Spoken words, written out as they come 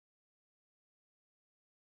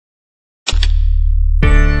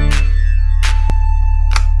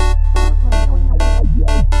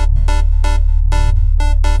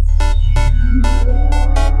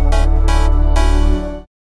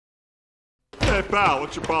Hey, pal,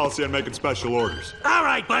 what's your policy on making special orders? All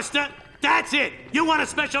right, Buster. That's it. You want a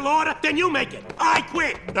special order? Then you make it. I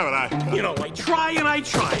quit. Yeah, but You know, I try and I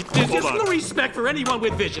try. There's Hold just on. no respect for anyone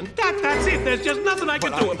with vision. That's it. There's just nothing I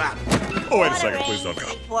can do about it. Oh, wait a second, please don't go.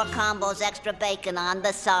 4 combos, extra bacon on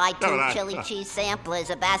the side, 2 No, no, chili no. cheese samplers,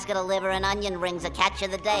 a basket of liver and onion rings, a catch of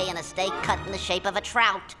the day, and a steak cut in the shape of a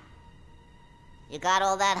trout. You got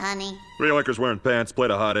all that, honey? 3 liquors wearing pants, plate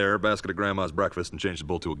of hot air, basket of grandma's breakfast, and change the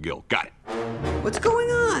bull to a gill. Got it. What's going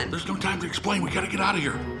on? There's no time to explain. We gotta get out of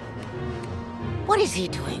here. What is he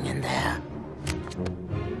doing in there?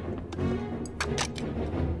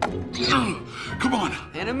 Come on.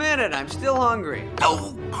 In a minute, I'm still hungry.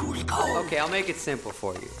 No, Cusco. Okay, I'll make it simple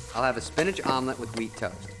for you. I'll have a spinach omelet with wheat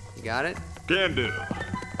toast. You got it? Can do.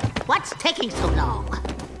 What's taking so long?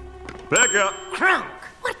 Pick up. Kronk,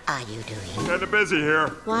 what are you doing? Kinda busy here.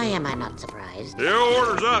 Why am I not surprised? Your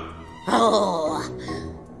order's up.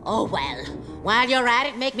 Oh well. While you're at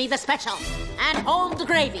it, make me the special. And hold the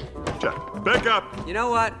gravy. Check. Pick up. You know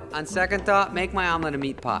what? On second thought, make my omelet a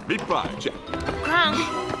meat pie. Meat pie. Check. Kronk,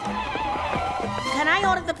 can I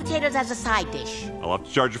order the potatoes as a side dish? I'll have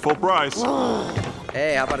to charge you full price.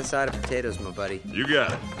 Hey, how about a side of potatoes, my buddy? You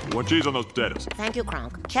got it. You want cheese on those potatoes? Thank you,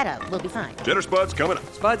 Kronk. Cheddar will be fine. Cheddar spuds coming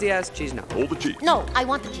up. Spuds, yes. Cheese, no. Hold the cheese. No, I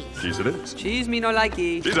want the cheese. Cheese it is. Cheese, me no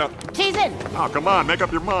likey. Cheese up. Cheese in. Oh, come on. Make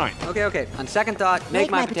up your mind. Okay. On second thought,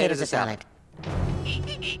 make my potatoes a salad.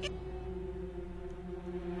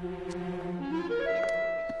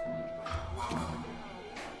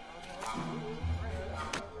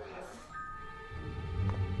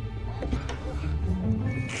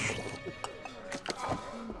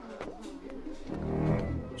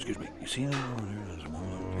 Excuse me. You see anything over there? There's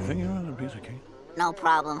one. You think you're on a piece of cake? No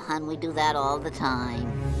problem, hun. We do that all the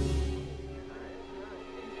time.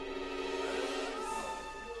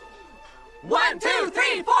 One, two,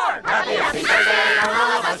 three, four. Happy birthday from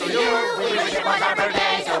all of us to you. We wish it was our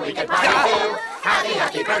birthday so we could party too.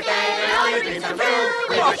 Happy birthday and all your dreams come true.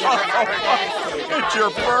 We wish it was our birthday so we could It's your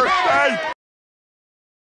birthday.